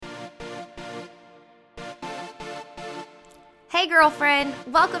Hey girlfriend,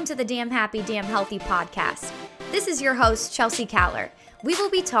 welcome to the Damn Happy, Damn Healthy podcast. This is your host, Chelsea Caller. We will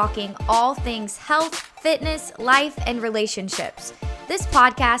be talking all things health, fitness, life, and relationships. This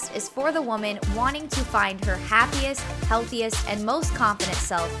podcast is for the woman wanting to find her happiest, healthiest, and most confident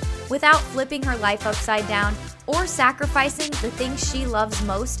self without flipping her life upside down or sacrificing the things she loves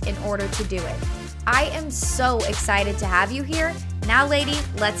most in order to do it. I am so excited to have you here. Now, lady,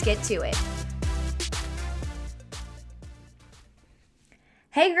 let's get to it.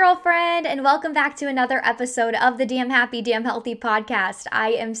 Hey girlfriend, and welcome back to another episode of the Damn Happy, Damn Healthy podcast.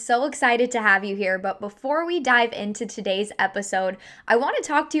 I am so excited to have you here, but before we dive into today's episode, I want to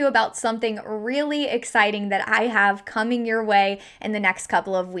talk to you about something really exciting that I have coming your way in the next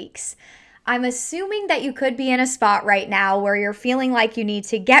couple of weeks. I'm assuming that you could be in a spot right now where you're feeling like you need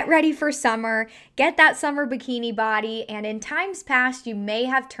to get ready for summer, get that summer bikini body, and in times past, you may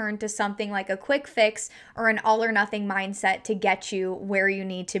have turned to something like a quick fix or an all or nothing mindset to get you where you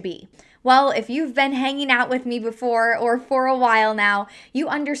need to be. Well, if you've been hanging out with me before or for a while now, you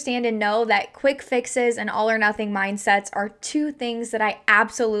understand and know that quick fixes and all or nothing mindsets are two things that I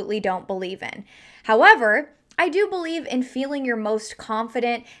absolutely don't believe in. However, I do believe in feeling your most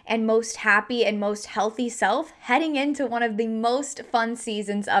confident and most happy and most healthy self heading into one of the most fun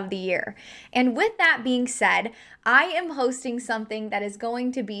seasons of the year. And with that being said, I am hosting something that is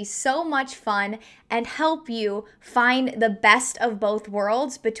going to be so much fun and help you find the best of both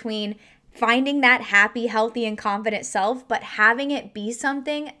worlds between finding that happy, healthy, and confident self, but having it be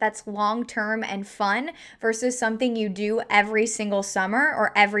something that's long-term and fun versus something you do every single summer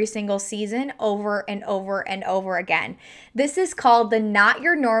or every single season over and over and over again. This is called the Not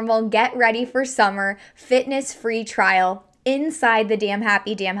Your Normal Get Ready for Summer Fitness Free Trial inside the Damn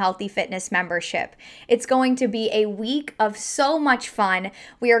Happy, Damn Healthy Fitness membership. It's going to be a week of so much fun.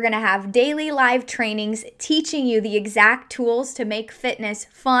 We are going to have daily live trainings teaching you the exact tools to make fitness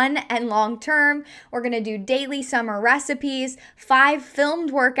fun and long-term. We're going to do daily summer recipes, 5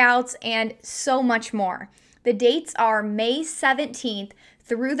 filmed workouts, and so much more. The dates are May 17th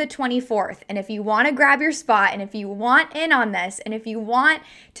through the 24th. And if you want to grab your spot, and if you want in on this, and if you want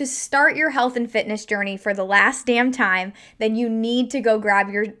to start your health and fitness journey for the last damn time, then you need to go grab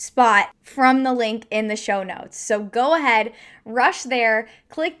your spot from the link in the show notes. So go ahead, rush there,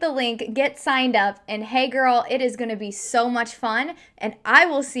 click the link, get signed up, and hey girl, it is going to be so much fun, and I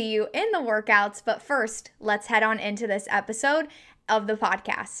will see you in the workouts. But first, let's head on into this episode of the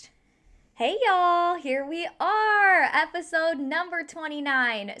podcast. Hey y'all, here we are, episode number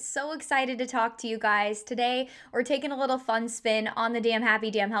 29. So excited to talk to you guys. Today, we're taking a little fun spin on the Damn Happy,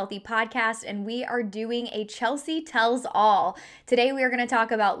 Damn Healthy podcast, and we are doing a Chelsea Tells All. Today, we are going to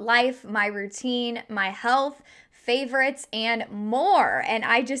talk about life, my routine, my health, favorites, and more. And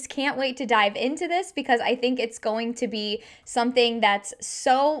I just can't wait to dive into this because I think it's going to be something that's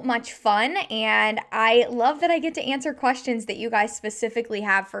so much fun. And I love that I get to answer questions that you guys specifically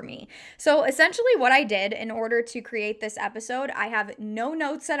have for me. So essentially what I did in order to create this episode, I have no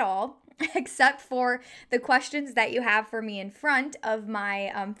notes at all, except for the questions that you have for me in front of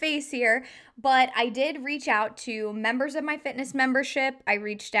my face here. But I did reach out to members of my fitness membership. I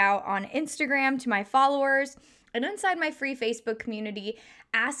reached out on Instagram to my followers and inside my free Facebook community,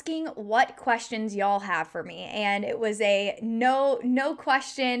 asking what questions y'all have for me. And it was a no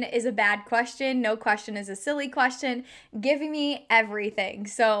question is a bad question. No question is a silly question, giving me everything.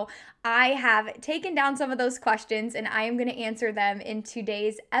 So I have taken down some of those questions and I am going to answer them in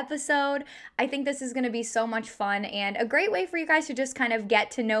today's episode. I think this is going to be so much fun and a great way for you guys to just kind of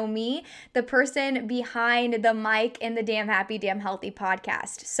get to know me, the person behind the mic in the Damn Happy, Damn Healthy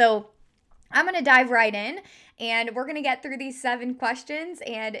podcast. So I'm going to dive right in and we're going to get through these 7 questions.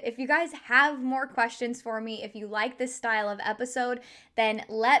 And if you guys have more questions for me, if you like this style of episode, then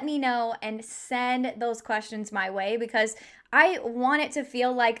let me know and send those questions my way because I want it to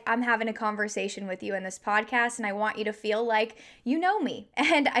feel like I'm having a conversation with you in this podcast and I want you to feel like you know me.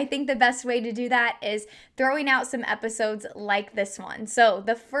 And I think the best way to do that is throwing out some episodes like this one. So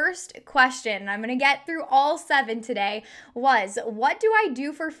the first question, and I'm going to get through all 7 today, was what do I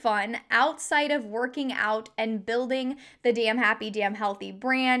do for fun outside of working out and building the Damn Happy, Damn Healthy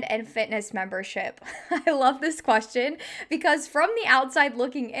brand and fitness membership? I love this question because from the outside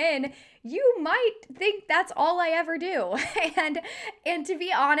looking in, you might think that's all I ever do. And to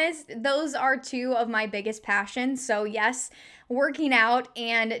be honest, those are 2 of my biggest passions. So yes, working out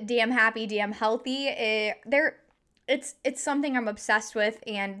and Damn Happy, Damn Healthy, it's something I'm obsessed with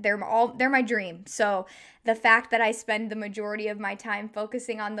and they're my dream. So the fact that I spend the majority of my time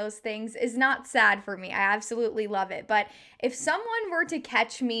focusing on those things is not sad for me. I absolutely love it. But if someone were to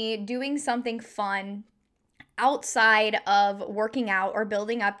catch me doing something fun outside of working out or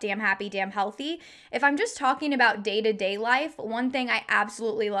building up Damn Happy, Damn Healthy, if I'm just talking about day-to-day life, one thing I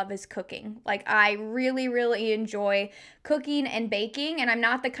absolutely love is cooking. Like, I really, really enjoy cooking and baking, and I'm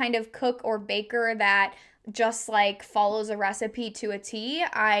not the kind of cook or baker that just like follows a recipe to a T.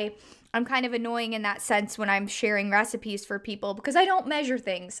 I'm kind of annoying in that sense when I'm sharing recipes for people because I don't measure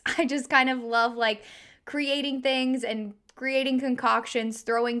things. I just kind of love like creating things and creating concoctions,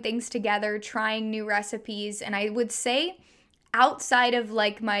 throwing things together, trying new recipes. And I would say outside of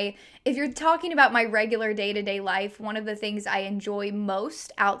like if you're talking about my regular day-to-day life, one of the things I enjoy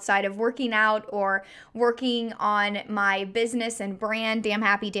most outside of working out or working on my business and brand, Damn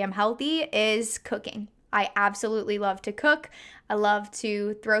Happy, Damn Healthy, is cooking. I absolutely love to cook. I love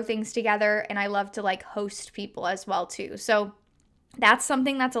to throw things together, and I love to like host people as well too. So that's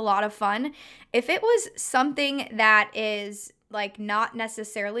something that's a lot of fun. If it was something that is like not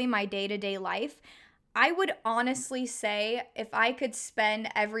necessarily my day-to-day life, I would honestly say if I could spend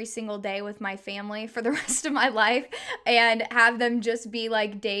every single day with my family for the rest of my life and have them just be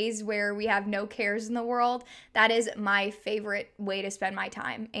like days where we have no cares in the world, that is my favorite way to spend my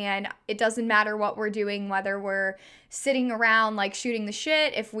time. And it doesn't matter what we're doing, whether we're sitting around like shooting the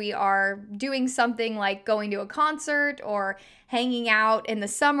shit, if we are doing something like going to a concert or hanging out in the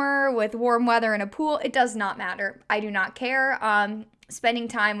summer with warm weather in a pool, it does not matter. I do not care. Spending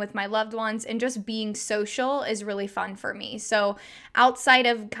time with my loved ones and just being social is really fun for me. So outside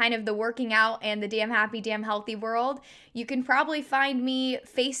of kind of the working out and the Damn Happy, Damn Healthy world, you can probably find me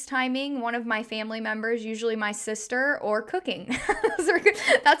FaceTiming one of my family members, usually my sister, or cooking.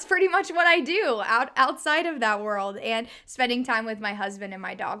 That's pretty much what I do outside of that world, and spending time with my husband and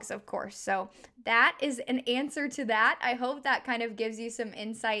my dogs, of course. So that is an answer to that. I hope that kind of gives you some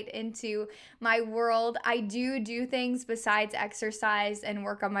insight into my world. I do things besides exercise and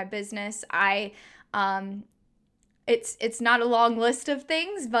work on my business. It's not a long list of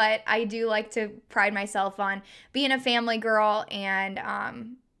things, but I do like to pride myself on being a family girl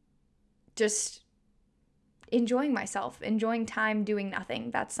and just enjoying myself, enjoying time doing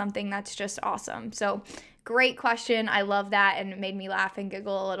nothing. That's something that's just awesome. So great question. I love that, and it made me laugh and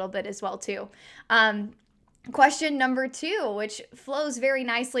giggle a little bit as well too. Question number 2, which flows very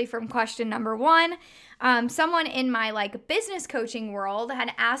nicely from question number 1. Someone in my like business coaching world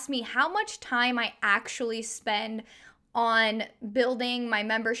had asked me how much time I actually spend on building my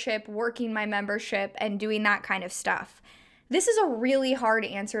membership, working my membership, and doing that kind of stuff. This is a really hard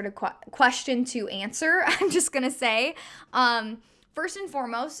question to answer, I'm just going to say. First and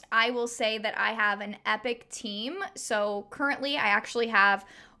foremost, I will say that I have an epic team. So currently, I actually have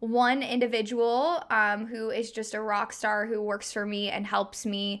one individual who is just a rock star who works for me and helps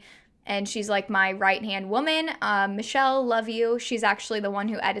me. And she's like my right-hand woman. Michelle, love you. She's actually the one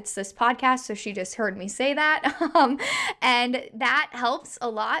who edits this podcast, so she just heard me say that. And that helps a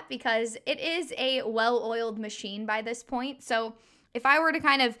lot because it is a well-oiled machine by this point. So if I were to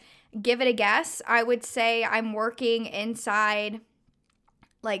kind of give it a guess, I would say I'm working inside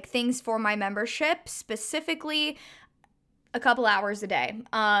like things for my membership, specifically a couple hours a day.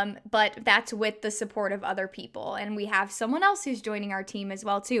 But that's with the support of other people. And we have someone else who's joining our team as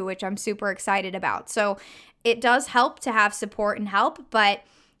well too, which I'm super excited about. So it does help to have support and help, but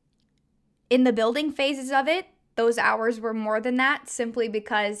in the building phases of it, those hours were more than that simply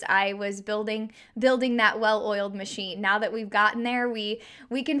because I was building that well-oiled machine. Now that we've gotten there, we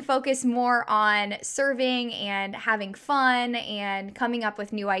can focus more on serving and having fun and coming up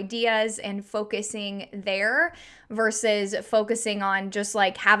with new ideas and focusing there versus focusing on just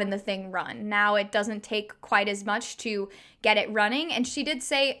like having the thing run. Now it doesn't take quite as much to get it running. And she did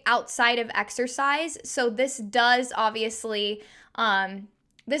say outside of exercise. So this does obviously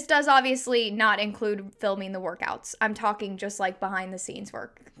not include filming the workouts. I'm talking just like behind the scenes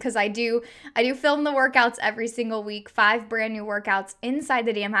work because I do film the workouts every single week, 5 brand new workouts inside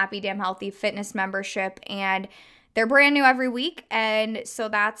the Damn Happy, Damn Healthy fitness membership, and they're brand new every week. And so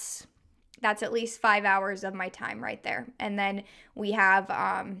that's at least 5 hours of my time right there. And then we have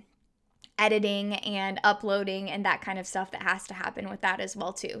editing and uploading and that kind of stuff that has to happen with that as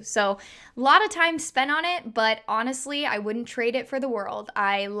well too. So a lot of time spent on it, but honestly, I wouldn't trade it for the world.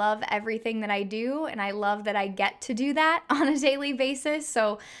 I love everything that I do, and I love that I get to do that on a daily basis.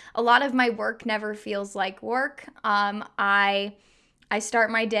 So a lot of my work never feels like work. I start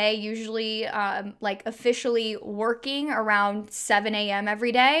my day usually like officially working around 7 a.m.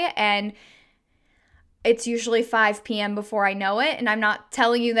 every day, and it's usually 5 p.m. before I know it. And I'm not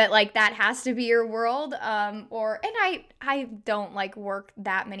telling you that like that has to be your world. I don't like work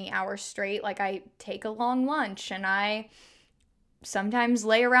that many hours straight. Like I take a long lunch and I sometimes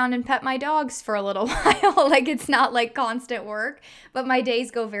lay around and pet my dogs for a little while. Like, it's not like constant work, but my days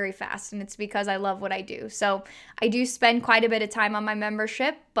go very fast, and it's because I love what I do. So I do spend quite a bit of time on my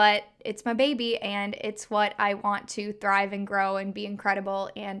membership, but it's my baby and it's what I want to thrive and grow and be incredible.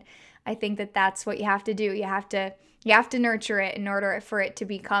 And I think that that's what you have to do. You have to nurture it in order for it to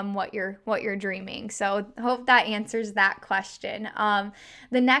become what you're dreaming. So hope that answers that question.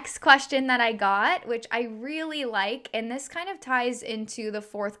 The next question that I got, which I really like, and this kind of ties into the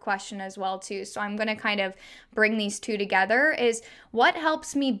fourth question as well too. So I'm going to kind of bring these two together, is what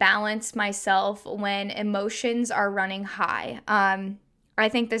helps me balance myself when emotions are running high? I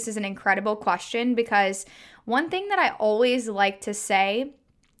think this is an incredible question, because one thing that I always like to say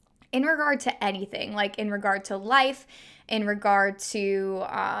in regard to anything, like in regard to life, in regard to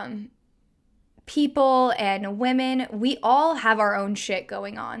people and women, we all have our own shit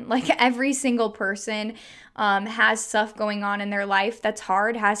going on. Like, every single person has stuff going on in their life that's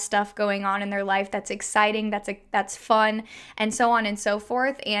hard, has stuff going on in their life that's exciting, that's fun, and so on and so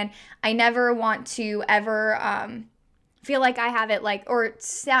forth. And I never want to ever feel like I have it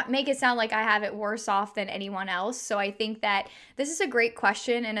make it sound like I have it worse off than anyone else. So I think that this is a great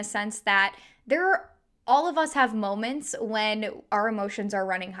question, in a sense that all of us have moments when our emotions are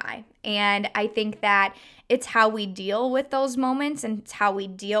running high. And I think that it's how we deal with those moments and it's how we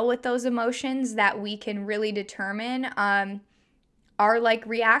deal with those emotions that we can really determine our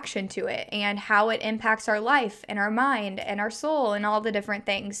reaction to it and how it impacts our life and our mind and our soul and all the different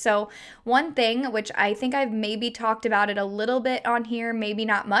things. So one thing, which I think I've maybe talked about it a little bit on here, maybe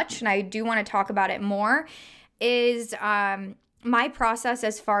not much, and I do want to talk about it more, is my process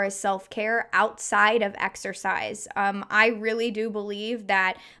as far as self-care outside of exercise. I really do believe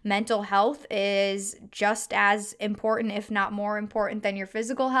that mental health is just as important, if not more important, than your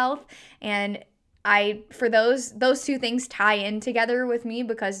physical health. And for those two things tie in together with me,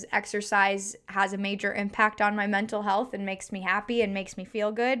 because exercise has a major impact on my mental health and makes me happy and makes me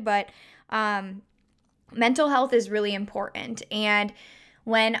feel good. But mental health is really important. And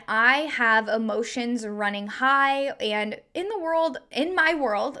when I have emotions running high, and in my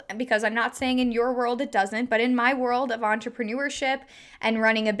world, because I'm not saying in your world it doesn't, but in my world of entrepreneurship and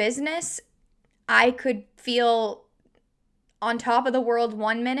running a business, I could feel on top of the world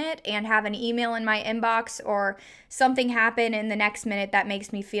one minute and have an email in my inbox or something happen in the next minute that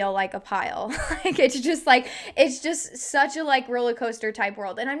makes me feel like a pile. It's just such a roller coaster type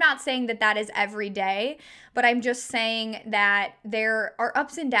world. And I'm not saying that that is every day, but I'm just saying that there are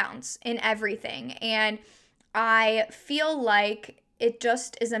ups and downs in everything. And I feel like it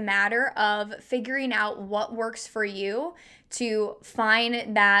just is a matter of figuring out what works for you to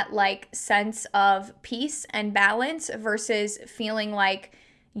find that sense of peace and balance, versus feeling like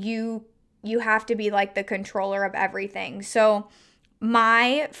you have to be the controller of everything. So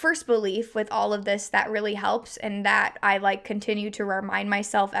my first belief with all of this that really helps, and that I continue to remind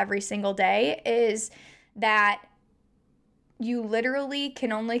myself every single day, is that you literally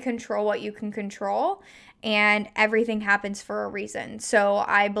can only control what you can control, and everything happens for a reason. So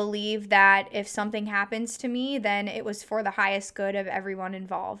I believe that if something happens to me, then it was for the highest good of everyone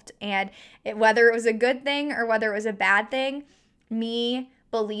involved. And whether it was a good thing or whether it was a bad thing, me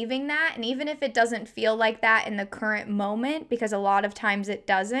believing that, and even if it doesn't feel like that in the current moment, because a lot of times it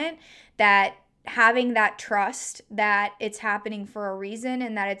doesn't, that having that trust that it's happening for a reason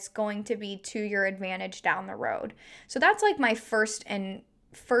and that it's going to be to your advantage down the road. So that's my first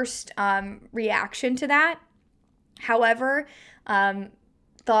reaction to that. However,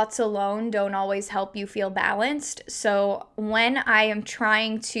 thoughts alone don't always help you feel balanced. So when I am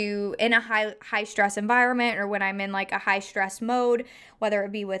trying to, in a high stress environment, or when I'm in a high stress mode, whether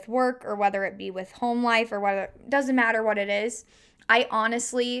it be with work or whether it be with home life, or whether, it doesn't matter what it is, I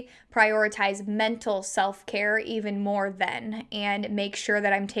honestly prioritize mental self-care even more then, and make sure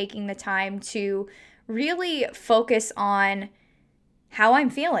that I'm taking the time to really focus on how I'm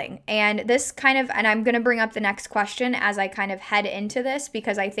feeling. And I'm going to bring up the next question as I kind of head into this,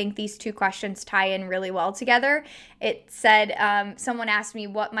 because I think these two questions tie in really well together. It said, someone asked me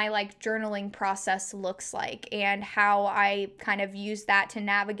what my journaling process looks like and how I kind of use that to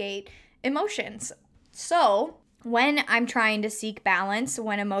navigate emotions. So when I'm trying to seek balance,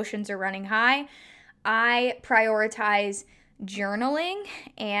 when emotions are running high, I prioritize journaling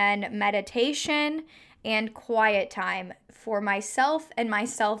and meditation and quiet time for myself and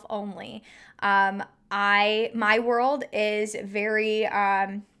myself only. My world is very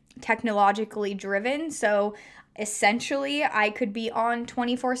technologically driven, so essentially I could be on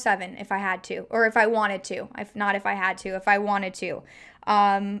 24/7 if I had to, or if I wanted to. If I wanted to.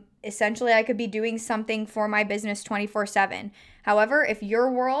 Essentially, I could be doing something for my business 24/7. However, if your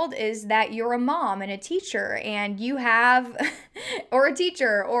world is that you're a mom and a teacher and you have, or a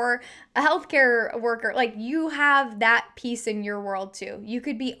teacher or a healthcare worker, like you have that piece in your world too. You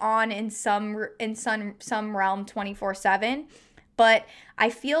could be on in some realm 24/7, but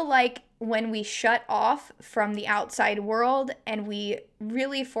I feel like when we shut off from the outside world and we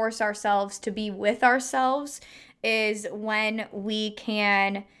really force ourselves to be with ourselves is when we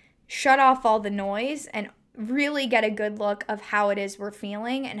can shut off all the noise and really get a good look of how it is we're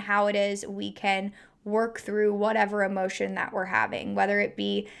feeling and how it is we can work through whatever emotion that we're having, whether it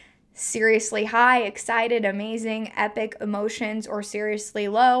be seriously high, excited, amazing, epic emotions, or seriously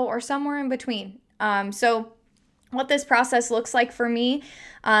low, or somewhere in between. So what this process looks like for me,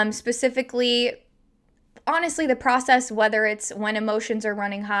 specifically, honestly, the process, whether it's when emotions are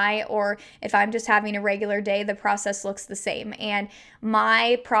running high or if I'm just having a regular day, the process looks the same. And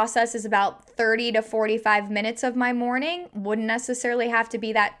my process is about 30 to 45 minutes of my morning. Wouldn't necessarily have to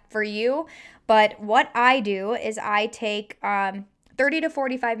be that for you. But what I do is I take 30 to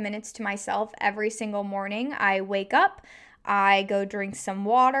 45 minutes to myself every single morning. I wake up. I go drink some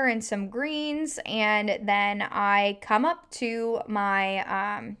water and some greens, and then I come up to my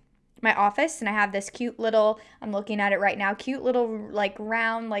office, and I have this cute little, I'm looking at it right now, cute little like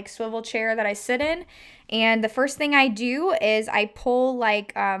round like swivel chair that I sit in. And the first thing I do is I pull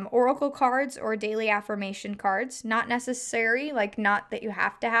like oracle cards or daily affirmation cards. Not necessary, like not that you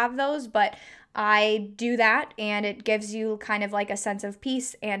have to have those, but I do that, and it gives you kind of like a sense of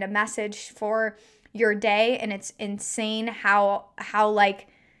peace and a message for your day. And it's insane how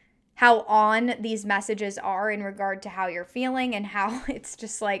on these messages are in regard to how you're feeling and how it's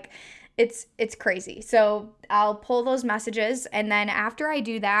just like it's crazy. So I'll pull those messages, and then after I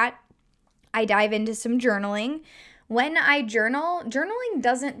do that, I dive into some journaling. When I journaling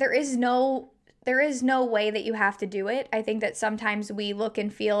doesn't there is no way that you have to do it. I think that sometimes we look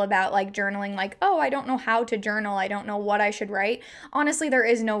and feel about like journaling like, "Oh, I don't know how to journal. I don't know what I should write." Honestly, there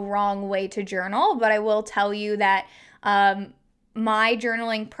is no wrong way to journal, but I will tell you that my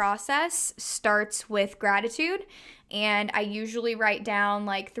journaling process starts with gratitude, and I usually write down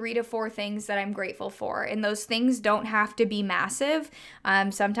like 3 to 4 things that I'm grateful for. And those things don't have to be massive.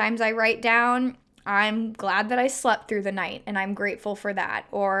 Sometimes I write down, I'm glad that I slept through the night and I'm grateful for that.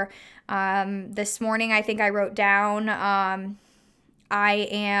 Or this morning, I think I wrote down, I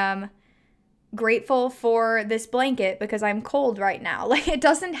am grateful for this blanket because I'm cold right now. Like, it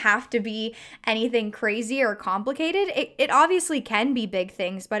doesn't have to be anything crazy or complicated. It obviously can be big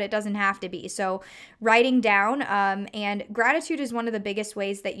things, but it doesn't have to be. So writing down, and gratitude is one of the biggest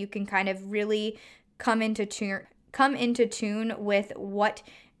ways that you can kind of really come into tune with what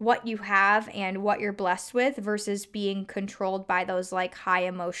you have and what you're blessed with versus being controlled by those like high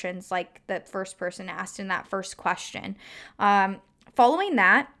emotions like the first person asked in that first question. Following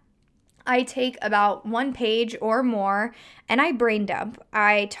that, I take about 1 page or more and I brain dump.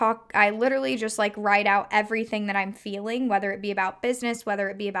 I literally just like write out everything that I'm feeling, whether it be about business, whether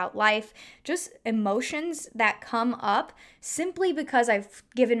it be about life, just emotions that come up simply because I've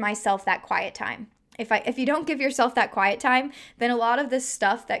given myself that quiet time. If you don't give yourself that quiet time, then a lot of this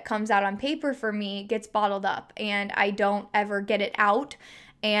stuff that comes out on paper for me gets bottled up and I don't ever get it out.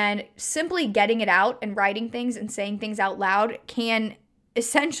 And simply getting it out and writing things and saying things out loud can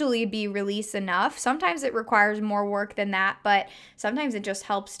essentially be release enough. Sometimes it requires more work than that, but sometimes it just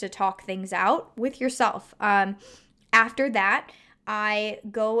helps to talk things out with yourself. After that, I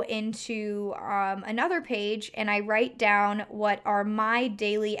go into another page and I write down what are my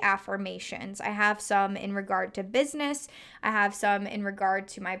daily affirmations. I have some in regard to business. I have some in regard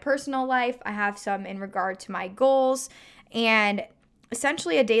to my personal life. I have some in regard to my goals. And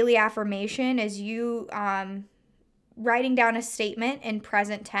essentially, a daily affirmation is you writing down a statement in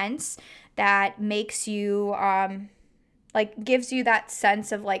present tense that makes you like gives you that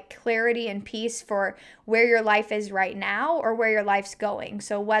sense of like clarity and peace for where your life is right now or where your life's going.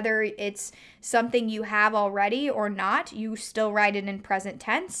 So whether it's something you have already or not, you still write it in present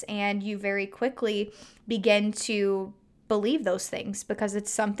tense and you very quickly begin to believe those things because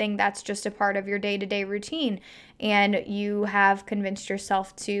it's something that's just a part of your day-to-day routine, and you have convinced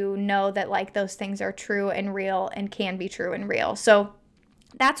yourself to know that like those things are true and real and can be true and real. So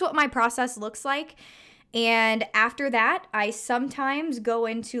that's what my process looks like. And after that, I sometimes go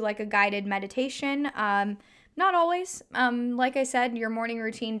into like a guided meditation. Not always. Like I said, your morning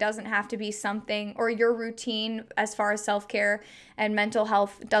routine doesn't have to be something, or your routine as far as self-care and mental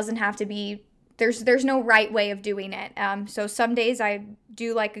health doesn't have to be, there's no right way of doing it. So some days I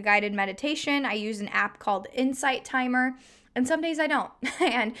do like a guided meditation. I use an app called Insight Timer. And some days I don't.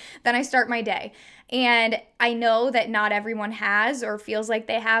 And then I start my day. And I know that not everyone has or feels like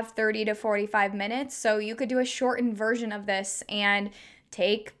they have 30 to 45 minutes. So you could do a shortened version of this and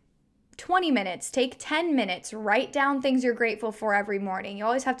take 20 minutes, take 10 minutes, write down things you're grateful for every morning. You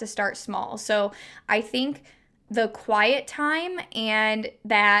always have to start small. So I think the quiet time and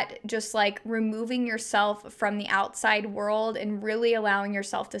that just like removing yourself from the outside world and really allowing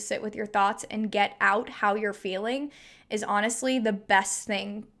yourself to sit with your thoughts and get out how you're feeling is honestly the best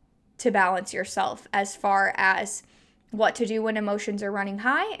thing to balance yourself as far as what to do when emotions are running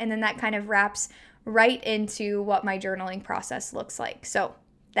high. And then that kind of wraps right into what my journaling process looks like. So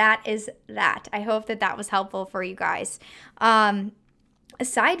that is that. I hope that that was helpful for you guys.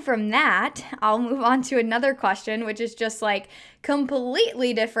 Aside from that, I'll move on to another question, which is just like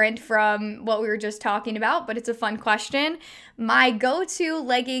completely different from what we were just talking about, but it's a fun question. My go-to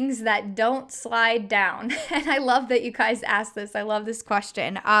leggings that don't slide down. And I love that you guys asked this. I love this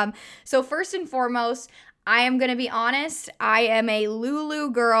question. So first and foremost, I am going to be honest. I am a Lulu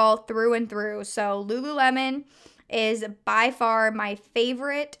girl through and through. So Lululemon is by far my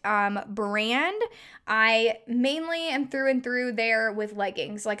favorite brand. I mainly am through and through there with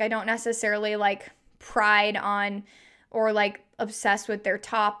leggings. Like I don't necessarily like pride on or like obsessed with their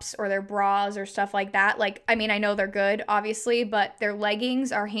tops or their bras or stuff like that. Like, I mean, I know they're good, obviously, but their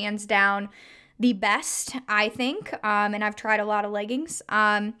leggings are hands down the best, I think. And I've tried a lot of leggings.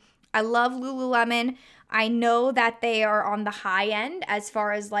 I love Lululemon. I know that they are on the high end as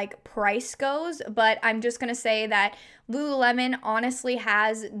far as like price goes, but I'm just going to say that Lululemon honestly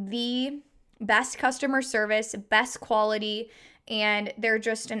has the best customer service, best quality, and they're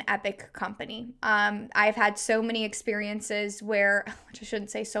just an epic company. I've had so many experiences where, which I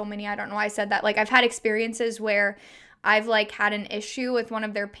shouldn't say so many, I don't know why I said that. Like I've had experiences where I've like had an issue with one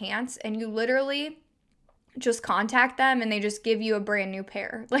of their pants and you literally just contact them and they just give you a brand new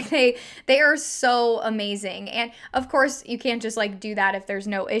pair. Like they are so amazing. And of course, you can't just like do that if there's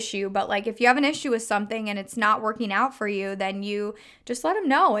no issue, but like if you have an issue with something and it's not working out for you, then you just let them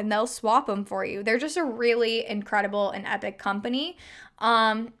know and they'll swap them for you. They're just a really incredible and epic company.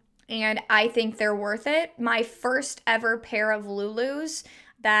 And I think they're worth it. My first ever pair of Lulus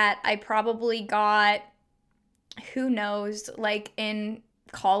that I probably got, who knows, like in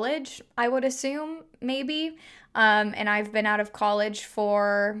college, I would assume, maybe. And I've been out of college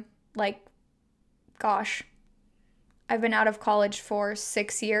for like, gosh, I've been out of college for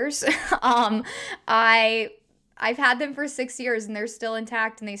 6 years. I've had them for 6 years and they're still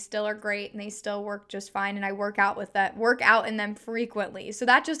intact and they still are great and they still work just fine. And I work out in them frequently. So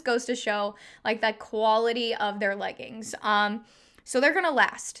that just goes to show like the quality of their leggings. So they're gonna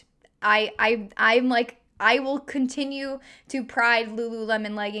last. I'm like, I will continue to pride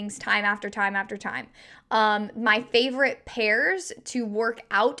Lululemon leggings time after time after time. My favorite pairs to work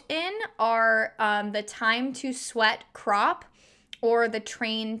out in are the Time to Sweat crop or the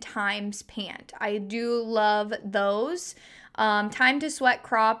Train Times pant. I do love those. Time to Sweat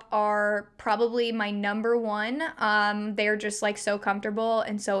crop are probably my number one. They're just like so comfortable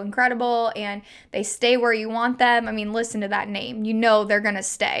and so incredible and they stay where you want them. I mean, listen to that name. You know they're gonna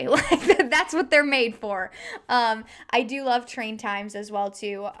stay. Like that's what they're made for. I do love Train Times as well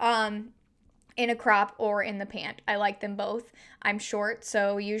too. In a crop or in the pant. I like them both. I'm short,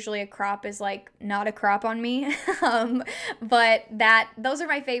 so usually a crop is like not a crop on me. But those are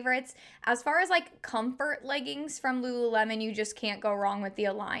my favorites. As far as like comfort leggings from Lululemon, you just can't go wrong with the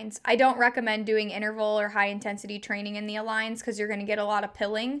Aligns. I don't recommend doing interval or high intensity training in the Aligns because you're going to get a lot of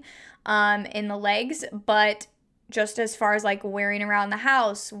pilling in the legs, but just as far as like wearing around the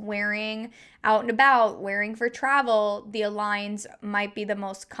house, wearing out and about, wearing for travel, the Aligns might be the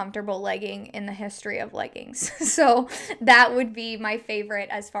most comfortable legging in the history of leggings. So that would be my favorite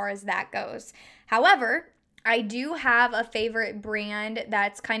as far as that goes. However, I do have a favorite brand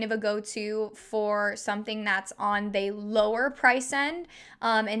that's kind of a go-to for something that's on the lower price end,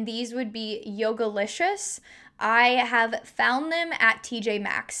 and these would be Yogalicious. I have found them at TJ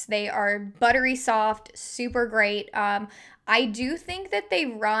Maxx. They are buttery soft, super great. I do think that they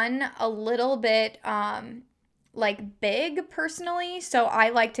run a little bit like big personally, so I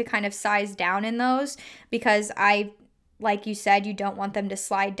like to kind of size down in those because like you said, you don't want them to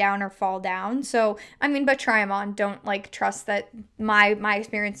slide down or fall down. So, I mean, but try them on. Don't like trust that my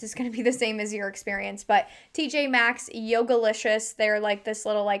experience is going to be the same as your experience. But TJ Maxx, Yogalicious, they're like this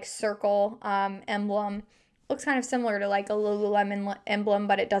little like circle emblem. Looks kind of similar to like a Lululemon emblem,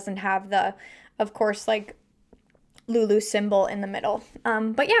 but it doesn't have the, of course, like Lulu symbol in the middle.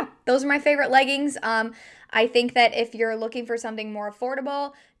 But yeah, those are my favorite leggings. I think that if you're looking for something more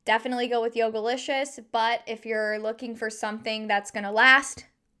affordable, definitely go with Yogalicious. But if you're looking for something that's going to last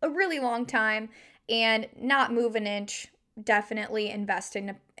a really long time and not move an inch, definitely invest in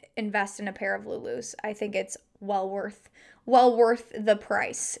a pair of Lulus. I think it's well worth the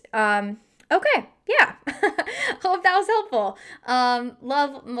price. Okay, yeah. Hope that was helpful.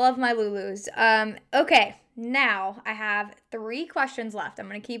 Love my Lulus. Okay, now I have 3 questions left. I'm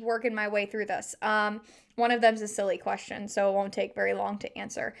gonna keep working my way through this. One of them's a silly question, so it won't take very long to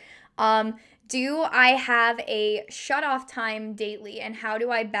answer. Do I have a shut off time daily, and how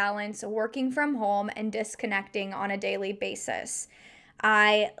do I balance working from home and disconnecting on a daily basis?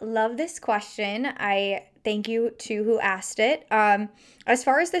 I love this question. I thank you to who asked it. As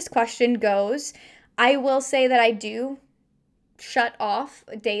far as this question goes, I will say that I do shut off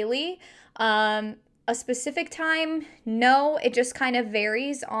daily. A specific time, no, it just kind of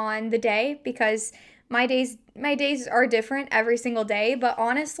varies on the day because my days are different every single day. But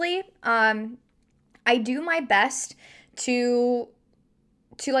honestly, I do my best to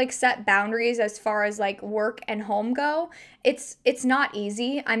like set boundaries as far as like work and home go. It's not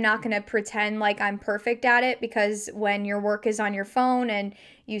easy. I'm not going to pretend like I'm perfect at it, because when your work is on your phone and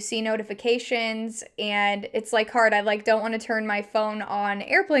you see notifications and it's like hard, I like don't want to turn my phone on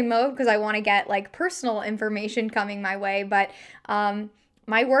airplane mode because I want to get like personal information coming my way. But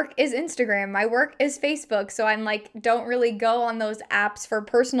my work is Instagram, my work is Facebook, so I'm like don't really go on those apps for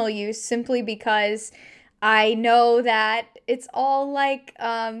personal use, simply because I know that it's all like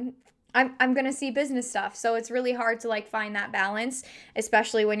I'm gonna see business stuff. So it's really hard to like find that balance,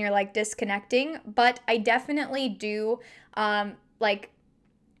 especially when you're like disconnecting. But I definitely do like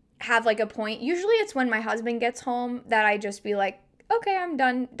have like a point. Usually it's when my husband gets home that I just be like, okay, I'm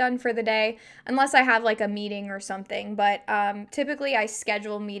done for the day, unless I have like a meeting or something. But typically I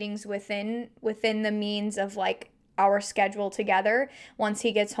schedule meetings within the means of like our schedule together. Once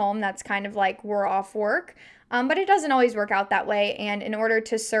he gets home, that's kind of like we're off work. But it doesn't always work out that way. And in order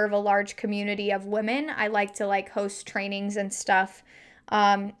to serve a large community of women, I like to like host trainings and stuff.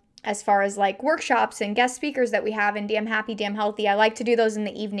 As far as like workshops and guest speakers that we have in Damn Happy, Damn Healthy, I like to do those in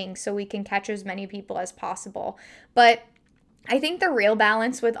the evening so we can catch as many people as possible. But I think the real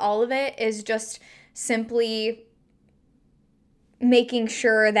balance with all of it is just simply making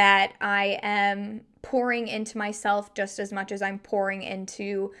sure that I am pouring into myself just as much as I'm pouring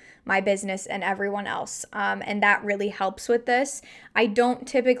into my business and everyone else. And that really helps with this. I don't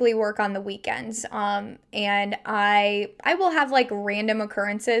typically work on the weekends. And I will have like random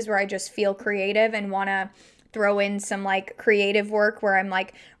occurrences where I just feel creative and want to throw in some like creative work where I'm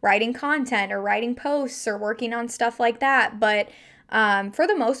like writing content or writing posts or working on stuff like that. But for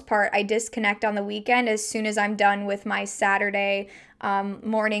the most part, I disconnect on the weekend as soon as I'm done with my Saturday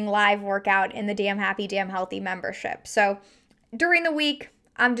morning live workout in the Damn Happy, Damn Healthy membership. So during the week,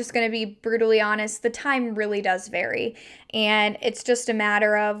 I'm just going to be brutally honest, the time really does vary. And it's just a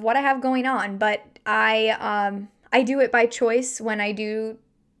matter of what I have going on. But I do it by choice when I do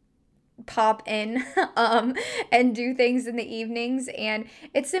pop in and do things in the evenings, and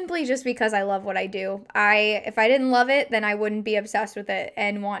it's simply just because I love what I do. If I didn't love it, then I wouldn't be obsessed with it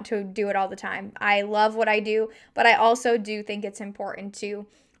and want to do it all the time. I love what I do, but I also do think it's important to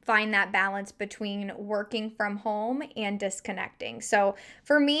find that balance between working from home and disconnecting. So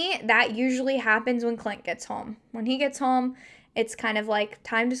for me, that usually happens when Clint gets home. When he gets home, it's kind of like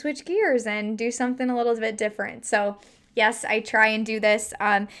time to switch gears and do something a little bit different. So yes, I try and do this.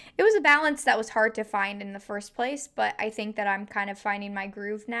 It was a balance that was hard to find in the first place, but I think that I'm kind of finding my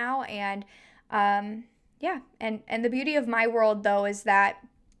groove now. And yeah, and the beauty of my world though is that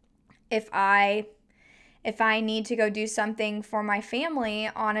if I need to go do something for my family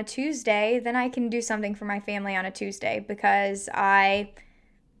on a Tuesday, then I can do something for my family on a Tuesday, because I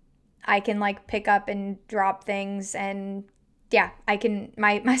can like pick up and drop things, and yeah, I can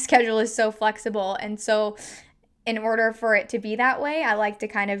my schedule is so flexible. And so in order for it to be that way, I like to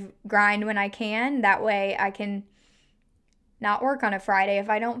kind of grind when I can. That way I can not work on a Friday if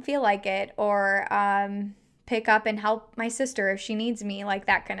I don't feel like it, or pick up and help my sister if she needs me, like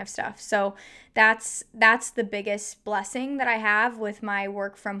that kind of stuff. So that's the biggest blessing that I have with my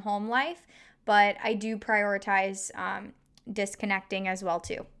work from home life. But I do prioritize disconnecting as well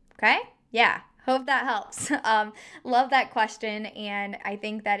too. Okay? Yeah. Hope that helps. Love that question, and I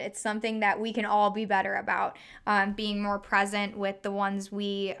think that it's something that we can all be better about, being more present with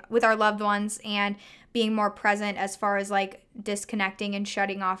with our loved ones, and being more present as far as like disconnecting and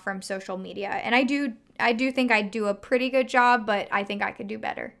shutting off from social media. And I do think I do a pretty good job, but I think I could do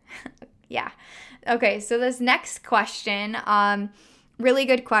better. Yeah. Okay, so this next question, really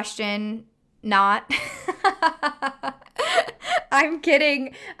good question. Not. I'm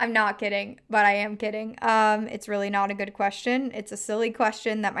kidding. I'm not kidding, but I am kidding. It's really not a good question. It's a silly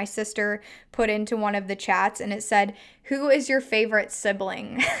question that my sister put into one of the chats, and it said, "Who is your favorite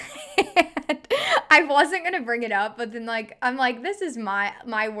sibling?" And I wasn't gonna bring it up, but then like I'm like, this is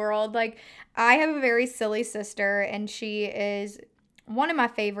my world. Like I have a very silly sister, and she is one of my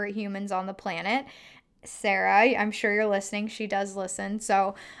favorite humans on the planet. Sarah, I'm sure you're listening. She does listen.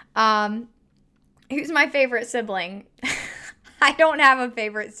 So, who's my favorite sibling? I don't have a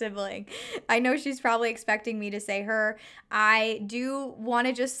favorite sibling. I know she's probably expecting me to say her. I do want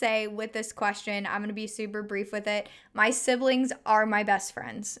to just say with this question, I'm going to be super brief with it. My siblings are my best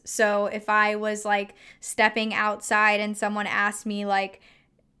friends. So if I was like stepping outside and someone asked me like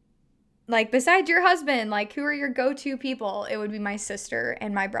besides your husband, like who are your go-to people? It would be my sister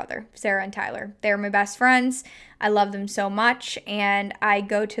and my brother, Sarah and Tyler. They're my best friends. I love them so much, and I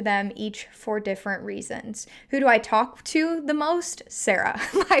go to them each for different reasons. Who do I talk to the most? Sarah,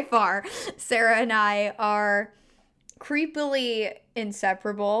 by far. Sarah and I are creepily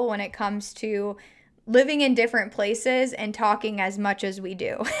inseparable when it comes to living in different places and talking as much as we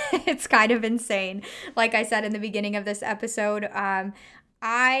do. It's kind of insane. Like I said in the beginning of this episode,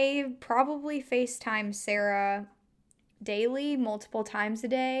 I probably FaceTime Sarah daily, multiple times a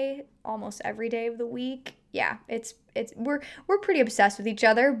day, almost every day of the week. Yeah, it's we're pretty obsessed with each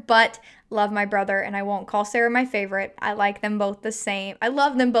other, but love my brother, and I won't call Sarah my favorite. I like them both the same. I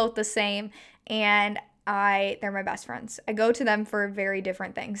love them both the same, and they're my best friends. I go to them for very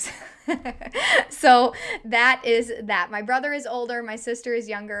different things. So that is that. My brother is older, my sister is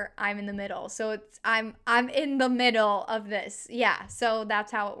younger, I'm in the middle. So I'm in the middle of this. Yeah, so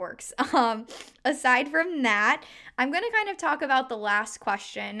that's how it works. Aside from that, I'm going to kind of talk about the last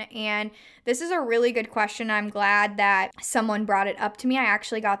question, and this is a really good question. I'm glad that someone brought it up to me. I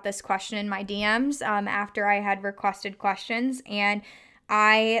actually got this question in my DMs after I had requested questions, and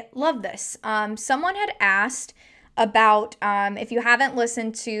I love this. Someone had asked about, if you haven't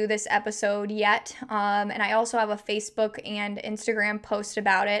listened to this episode yet, and I also have a Facebook and Instagram post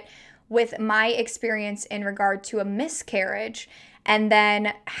about it with my experience in regard to a miscarriage, and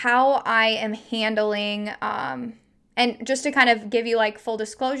then how I am handling, and just to kind of give you like full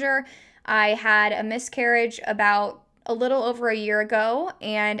disclosure, I had a miscarriage about a little over a year ago,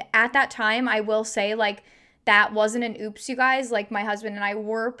 and at that time, I will say like, that wasn't an oops, you guys. Like my husband and I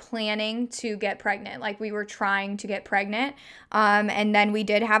were planning to get pregnant. Like we were trying to get pregnant. And then we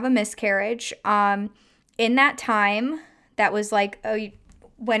did have a miscarriage. In that time, that was like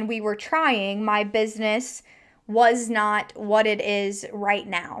when we were trying, my business was not what it is right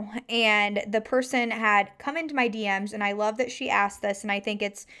now. And the person had come into my DMs, and I love that she asked this, and I think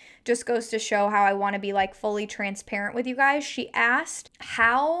it's just goes to show how I want to be like fully transparent with you guys. She asked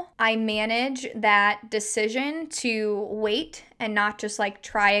how I manage that decision to wait and not just like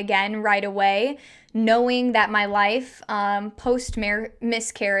try again right away, knowing that my life post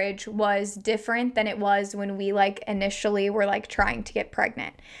miscarriage was different than it was when we like initially were like trying to get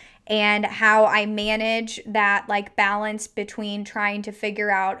pregnant. And how I manage that like balance between trying to figure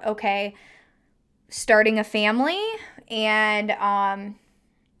out, okay, starting a family and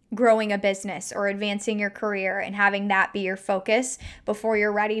growing a business or advancing your career and having that be your focus before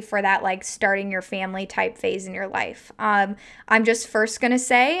you're ready for that like starting your family type phase in your life. I'm just first gonna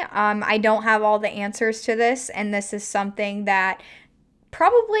say I don't have all the answers to this, and this is something that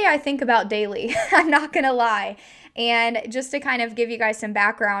probably I think about daily. I'm not gonna lie. And just to kind of give you guys some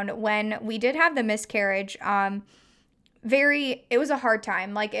background, when we did have the miscarriage, it was a hard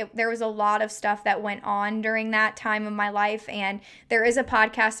time. Like there was a lot of stuff that went on during that time of my life, and there is a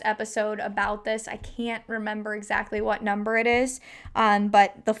podcast episode about this. I can't remember exactly what number it is,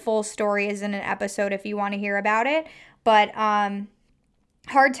 but the full story is in an episode if you want to hear about it. But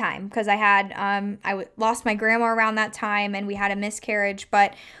hard time because I lost my grandma around that time, and we had a miscarriage.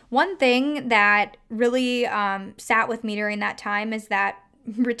 But one thing that really sat with me during that time is that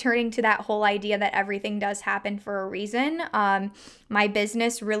returning to that whole idea that everything does happen for a reason. My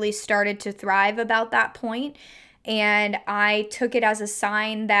business really started to thrive about that point, and I took it as a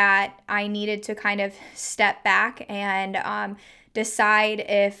sign that I needed to kind of step back and decide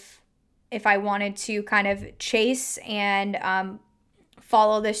if I wanted to kind of chase and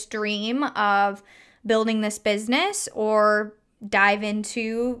follow this dream of building this business or dive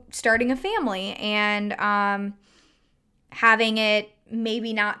into starting a family and having it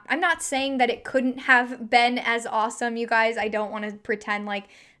maybe not. I'm not saying that it couldn't have been as awesome, you guys. I don't want to pretend like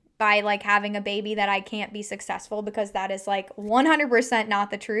by like having a baby that I can't be successful, because that is like 100% not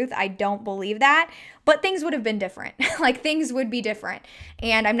the truth. I don't believe that, but things would have been different. Like things would be different,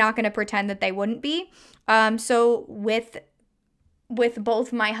 and I'm not going to pretend that they wouldn't be. So with with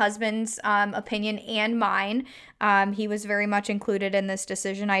both my husband's opinion and mine. He was very much included in this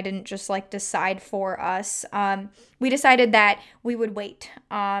decision. I didn't just like decide for us. We decided that we would wait,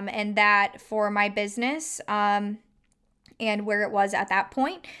 and that for my business and where it was at that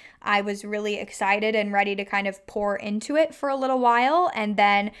point, I was really excited and ready to kind of pour into it for a little while, and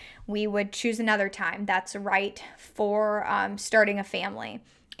then we would choose another time that's right for starting a family.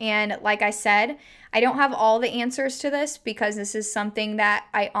 And like I said, I don't have all the answers to this because this is something that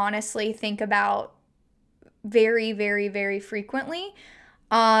I honestly think about very, very, very frequently.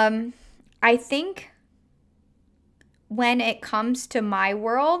 I think when it comes to my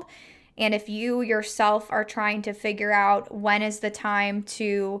world, and if you yourself are trying to figure out when is the time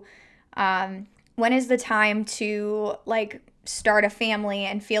to like start a family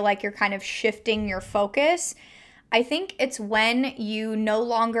and feel like you're kind of shifting your focus, I think it's when you no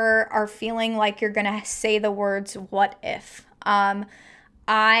longer are feeling like you're gonna say the words "what if."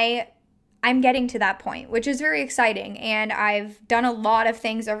 I I'm getting to that point, which is very exciting, and I've done a lot of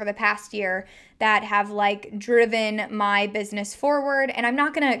things over the past year that have like driven my business forward. And I'm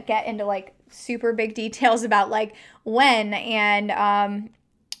not gonna get into like super big details about like when and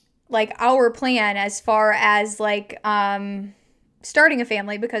like our plan as far as like starting a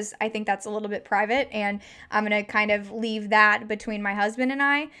family, because I think that's a little bit private and I'm going to kind of leave that between my husband and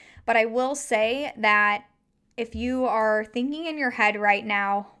I. But I will say that if you are thinking in your head right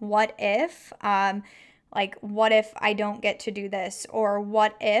now, what if, like, what if I don't get to do this? Or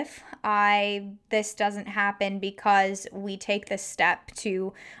what if this doesn't happen because we take this step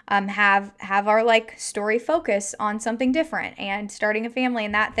to have our like story focus on something different and starting a family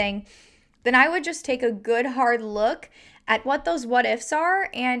and that thing, then I would just take a good hard look at what those what ifs are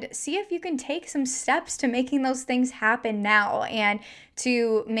and see if you can take some steps to making those things happen now and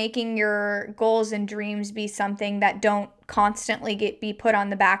to making your goals and dreams be something that don't constantly be put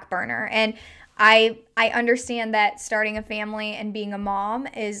on the back burner. And I understand that starting a family and being a mom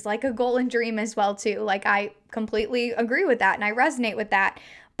is like a goal and dream as well too. Like I completely agree with that and I resonate with that.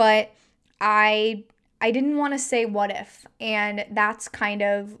 But I didn't want to say what if, and that's kind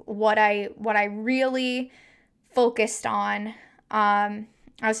of what I really focused on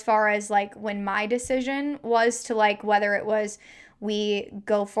as far as like when my decision was to like whether it was we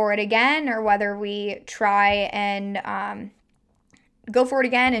go for it again or whether we try and go for it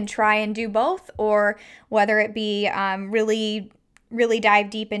again and try and do both, or whether it be really dive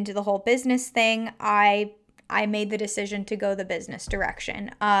deep into the whole business thing. I made the decision to go the business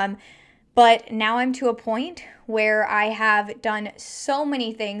direction. But now I'm to a point where I have done so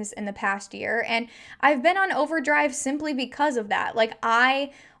many things in the past year, and I've been on overdrive simply because of that. Like,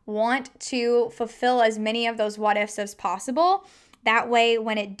 I want to fulfill as many of those what ifs as possible. That way,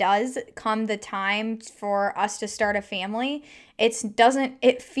 when it does come the time for us to start a family,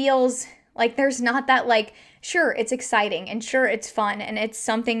 it feels like there's not that like, sure, it's exciting and sure, it's fun and it's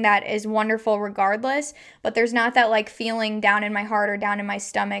something that is wonderful regardless, but there's not that like feeling down in my heart or down in my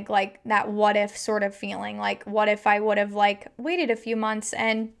stomach, like that what if sort of feeling. Like, what if I would have like waited a few months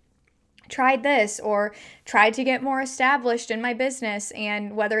and tried this or tried to get more established in my business,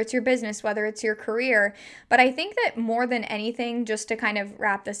 and whether it's your business, whether it's your career. But I think that more than anything, just to kind of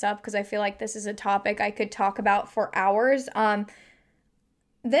wrap this up, because I feel like this is a topic I could talk about for hours,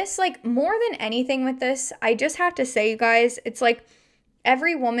 this, like, more than anything with this, I just have to say, you guys, it's like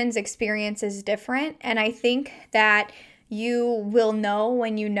every woman's experience is different. And I think that you will know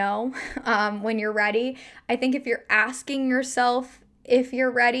when you know, when you're ready. I think if you're asking yourself if you're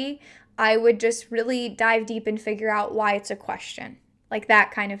ready, I would just really dive deep and figure out why it's a question, like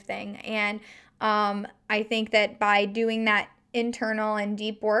that kind of thing. And I think that by doing that internal and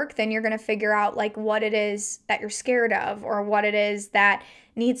deep work, then you're going to figure out like what it is that you're scared of or what it is that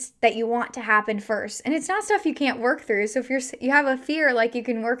you want to happen first. And it's not stuff you can't work through. So if you have a fear, like, you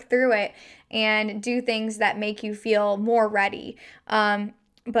can work through it and do things that make you feel more ready.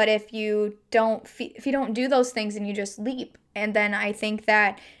 But if you don't do those things and you just leap, and then I think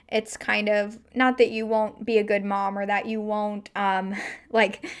that it's kind of not that you won't be a good mom or that you won't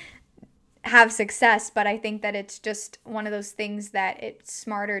like have success, but I think that it's just one of those things that it's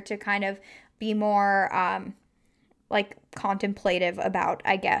smarter to kind of be more like contemplative about,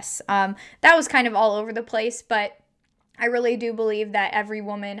 I guess. That was kind of all over the place, but I really do believe that every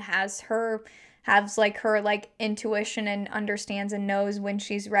woman has her intuition and understands and knows when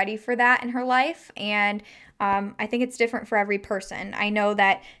she's ready for that in her life. And I think it's different for every person. I know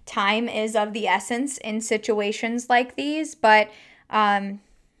that time is of the essence in situations like these, but right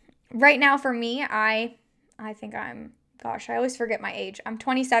now for me, I think I always forget my age. I'm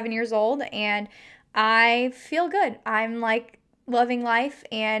 27 years old and I feel good. I'm like loving life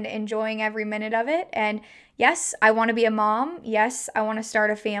and enjoying every minute of it. And yes, I want to be a mom. Yes, I want to start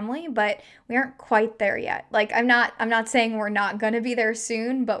a family, but we aren't quite there yet. Like I'm not saying we're not going to be there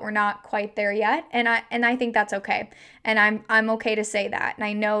soon, but we're not quite there yet. And I think that's okay. And I'm okay to say that. And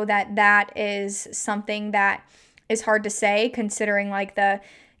I know that that is something that is hard to say, considering like the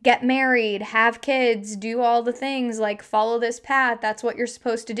get married, have kids, do all the things, like follow this path. That's what you're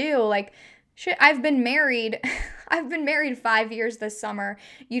supposed to do. Like shit, I've been married. I've been married 5 years this summer.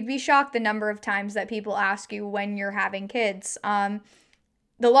 You'd be shocked the number of times that people ask you when you're having kids. The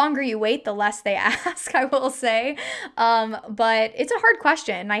longer you wait, the less they ask, I will say. But it's a hard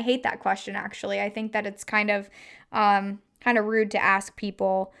question. I hate that question, actually. I think that it's kind of rude to ask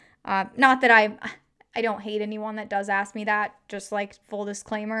people. Not that I don't hate anyone that does ask me that, just like full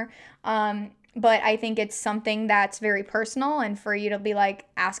disclaimer. But I think it's something that's very personal, and for you to be like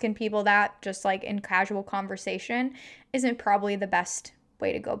asking people that just like in casual conversation isn't probably the best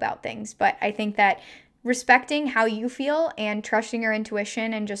way to go about things. But I think that respecting how you feel and trusting your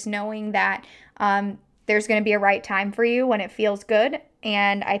intuition and just knowing that there's going to be a right time for you when it feels good.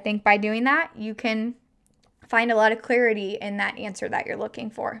 And I think by doing that, you can find a lot of clarity in that answer that you're looking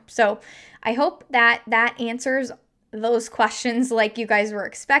for. So I hope that that answers those questions like you guys were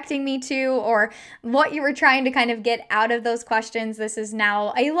expecting me to, or what you were trying to kind of get out of those questions. This is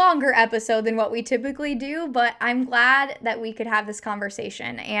now a longer episode than what we typically do, but I'm glad that we could have this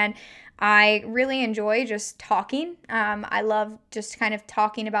conversation. And I really enjoy just talking. I love just kind of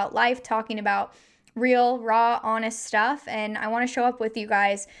talking about life, talking about real, raw, honest stuff, and I want to show up with you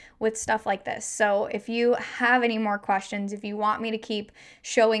guys with stuff like this. So if you have any more questions, if you want me to keep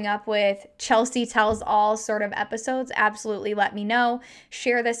showing up with Chelsea Tells All sort of episodes, absolutely let me know.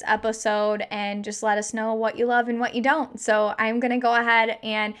 Share this episode and just let us know what you love and what you don't. So I'm going to go ahead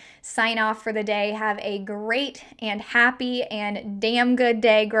and sign off for the day. Have a great and happy and damn good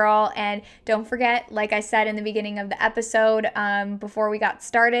day, girl. And don't forget, like I said in the beginning of the episode, before we got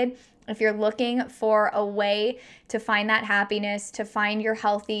started, if you're looking for a way to find that happiness, to find your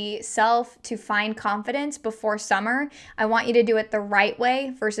healthy self, to find confidence before summer, I want you to do it the right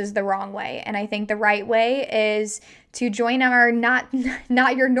way versus the wrong way. And I think the right way is to join our not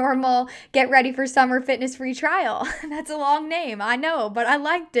your normal get ready for summer fitness free trial. That's a long name, I know, but I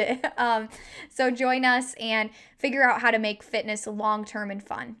liked it. So join us and figure out how to make fitness long-term and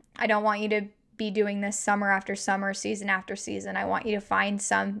fun. I don't want you to be doing this summer after summer, season after season. I want you to find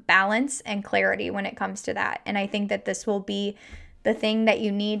some balance and clarity when it comes to that. And I think that this will be the thing that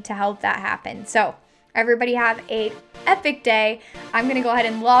you need to help that happen. So everybody have an epic day. I'm going to go ahead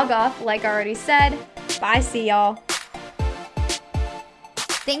and log off like I already said. Bye, see y'all.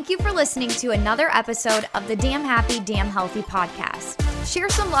 Thank you for listening to another episode of the Damn Happy, Damn Healthy podcast. Share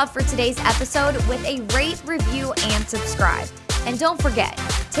some love for today's episode with a rate, review, and subscribe. And don't forget,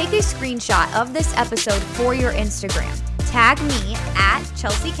 take a screenshot of this episode for your Instagram. Tag me at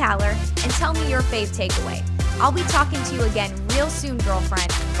Chelsea Caller and tell me your fave takeaway. I'll be talking to you again real soon,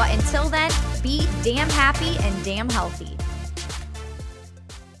 girlfriend. But until then, be damn happy and damn healthy.